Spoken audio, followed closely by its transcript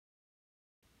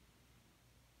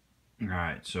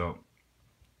Alright, so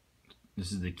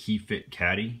this is the Keyfit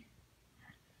Caddy.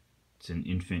 It's an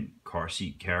infant car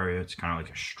seat carrier. It's kind of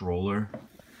like a stroller.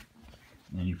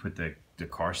 And then you put the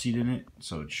car seat in it,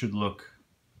 so it should look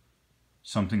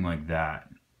something like that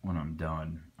when I'm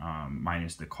done,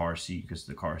 minus the car seat, because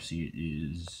the car seat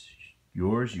is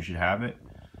yours. You should have it.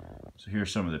 So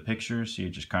here's some of the pictures. See,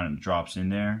 it just kind of drops in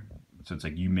there. So it's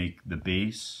like you make the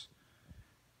base,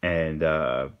 and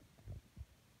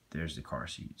there's the car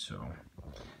seat. So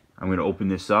I'm going to open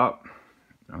this up.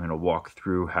 I'm going to walk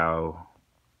through how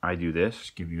I do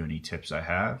this, give you any tips I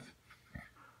have.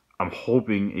 I'm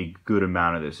hoping a good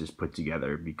amount of this is put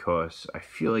together, because I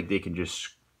feel like they can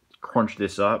just crunch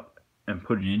this up and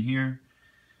put it in here.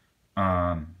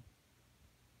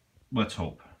 Let's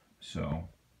hope. So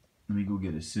let me go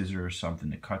get a scissor or something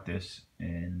to cut this,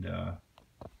 and I'll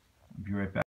be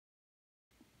right back.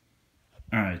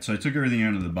 Alright, so I took everything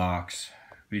out of the box.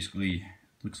 Basically,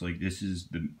 looks like this is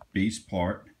the base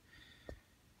part.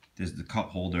 There's the cup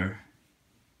holder.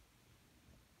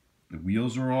 The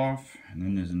wheels are off, and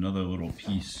then there's another little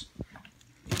piece.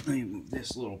 Let me move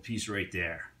this little piece right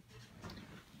there.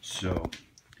 So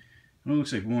it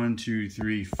looks like 1, 2,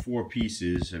 3, 4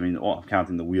 pieces. I mean, I'm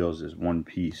counting the wheels as one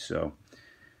piece. So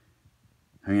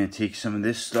I'm gonna take some of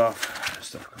this stuff. This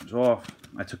stuff comes off.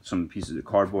 I took some pieces of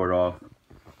cardboard off.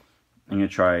 I'm gonna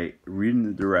try reading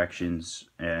the directions,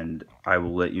 and I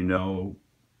will let you know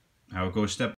how it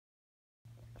goes step.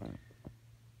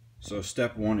 So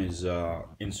step 1 is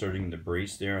inserting the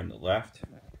brace there on the left.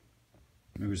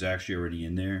 It was actually already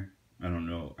in there. I don't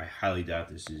know. I highly doubt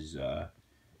this is. I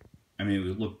mean, it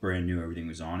would look brand new. Everything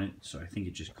was on it, so I think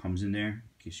it just comes in there.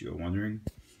 In case you were wondering.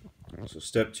 So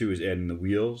step 2 is adding the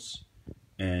wheels,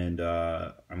 and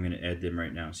I'm gonna add them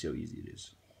right now and see how easy it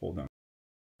is. Hold on.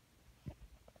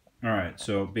 Alright,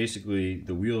 so basically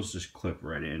the wheels just clip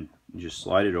right in. You just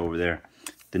slide it over there.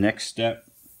 The next step,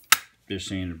 they're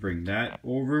saying to bring that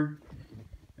over,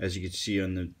 as you can see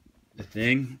on the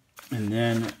thing. And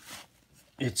then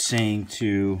it's saying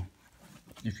to,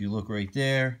 if you look right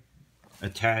there,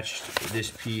 attach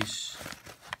this piece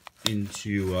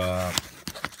into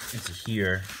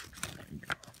here. I'm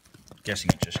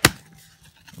guessing it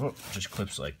just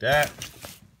clips like that.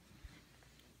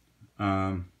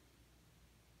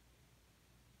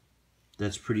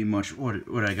 That's pretty much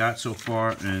what I got so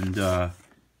far, and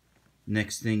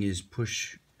next thing is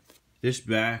push this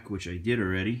back, which I did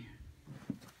already,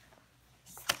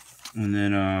 and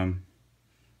then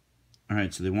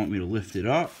alright, so they want me to lift it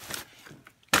up,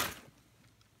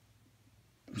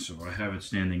 so I have it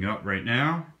standing up right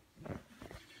now.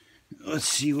 Let's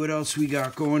see what else we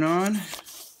got going on.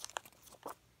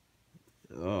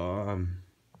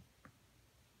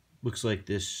 Looks like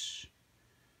this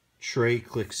tray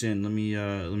clicks in. Let me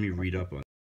read up on it.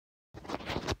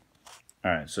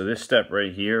 Alright, so this step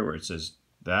right here where it says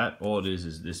that, all it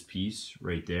is this piece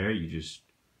right there. You just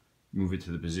move it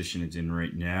to the position it's in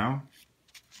right now.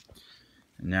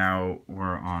 Now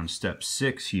we're on step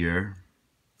 6 here.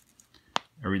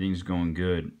 Everything's going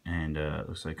good, and it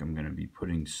looks like I'm going to be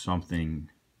putting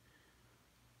something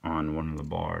on one of the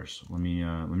bars. Let me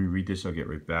read this. I'll get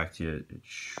right back to you. It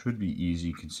should be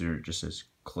easy, considering it just says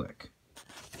click.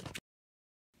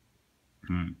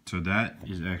 So that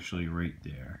is actually right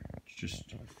there. It's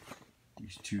just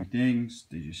these two things.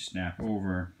 They just snap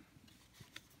over.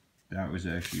 That was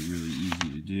actually really easy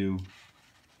to do.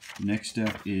 The next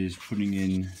step is putting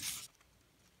in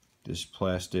this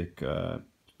plastic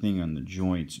thing on the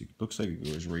joints. It looks like it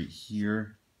goes right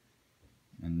here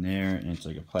and there, and it's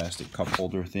like a plastic cup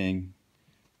holder thing.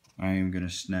 I am going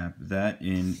to snap that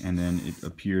in, and then it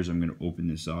appears I'm going to open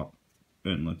this up,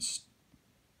 and let's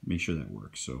make sure that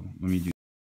works. So let me do.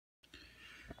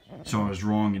 So I was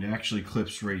wrong. It actually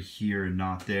clips right here and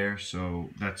not there. So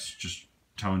that's just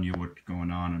telling you what's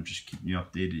going on. I'm just keeping you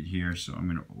updated here. So I'm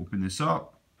going to open this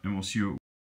up, and we'll see what.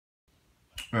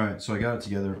 Alright, so I got it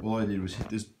together. All I did was hit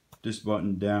this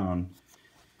button down,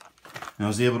 and I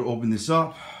was able to open this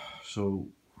up. So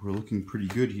we're looking pretty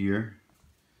good here.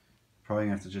 Probably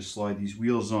gonna have to just slide these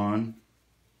wheels on,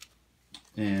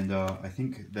 and I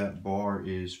think that bar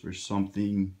is for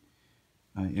something.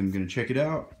 I am gonna check it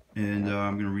out, and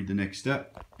I'm gonna read the next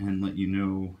step and let you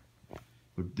know.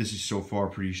 But this is so far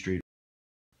pretty straight.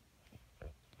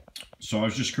 So I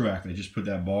was just correct. I just put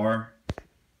that bar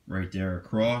right there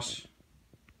across.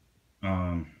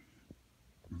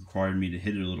 Required me to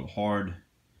hit it a little hard,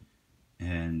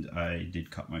 and I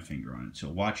did cut my finger on it. So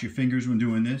watch your fingers when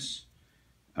doing this.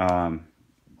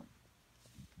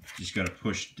 Just got to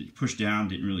push down.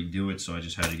 Didn't really do it, so I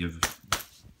just had to give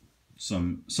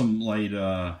some light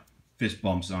fist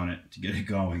bumps on it to get it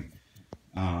going.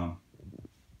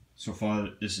 so far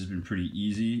this has been pretty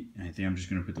easy, and I think I'm just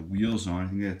going to put the wheels on. I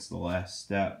think that's the last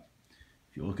step.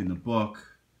 If you look in the book,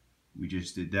 we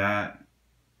just did that,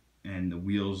 and the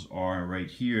wheels are right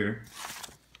here.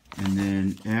 And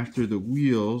then after the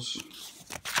wheels,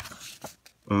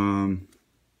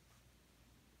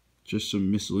 just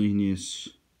some miscellaneous,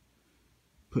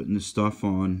 putting the stuff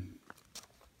on,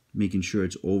 making sure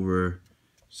it's over.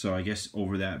 So I guess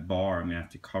over that bar, I'm gonna have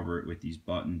to cover it with these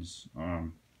buttons.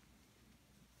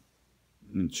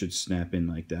 And it should snap in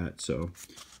like that. So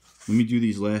let me do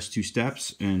these last two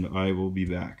steps and I will be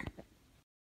back.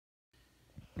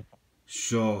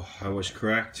 So I was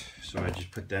correct. So I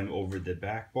just put them over the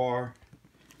back bar.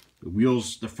 The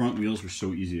wheels, the front wheels were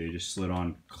so easy. They just slid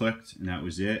on, clicked, and that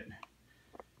was it.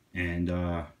 And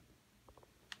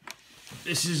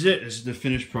this is it. This is the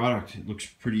finished product. It looks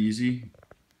pretty easy.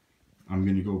 I'm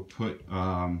gonna go put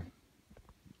our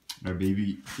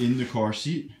baby in the car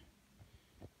seat,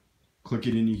 click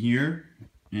it into here,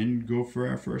 and go for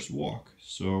our first walk.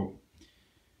 So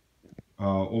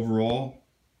overall,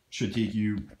 should take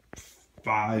you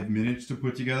 5 minutes to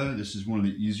put together. This is one of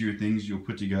the easier things you'll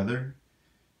put together.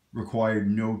 Required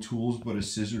no tools but a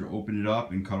scissor to open it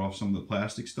up and cut off some of the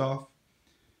plastic stuff.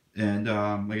 And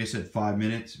like I said, 5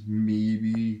 minutes,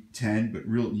 maybe 10, but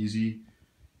real easy.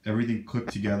 Everything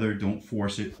clicked together. Don't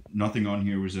force it. Nothing on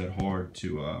here was that hard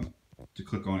to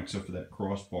click on except for that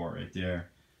crossbar right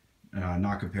there.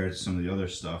 Not compared to some of the other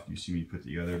stuff you see me put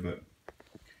together, but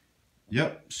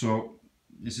yep. So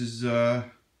this is the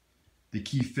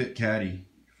Keyfit Caddy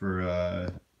for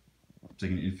it's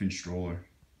like an infant stroller.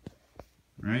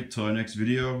 Alright, till our next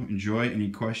video, enjoy. Any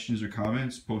questions or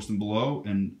comments, post them below,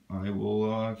 and I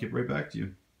will get right back to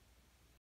you.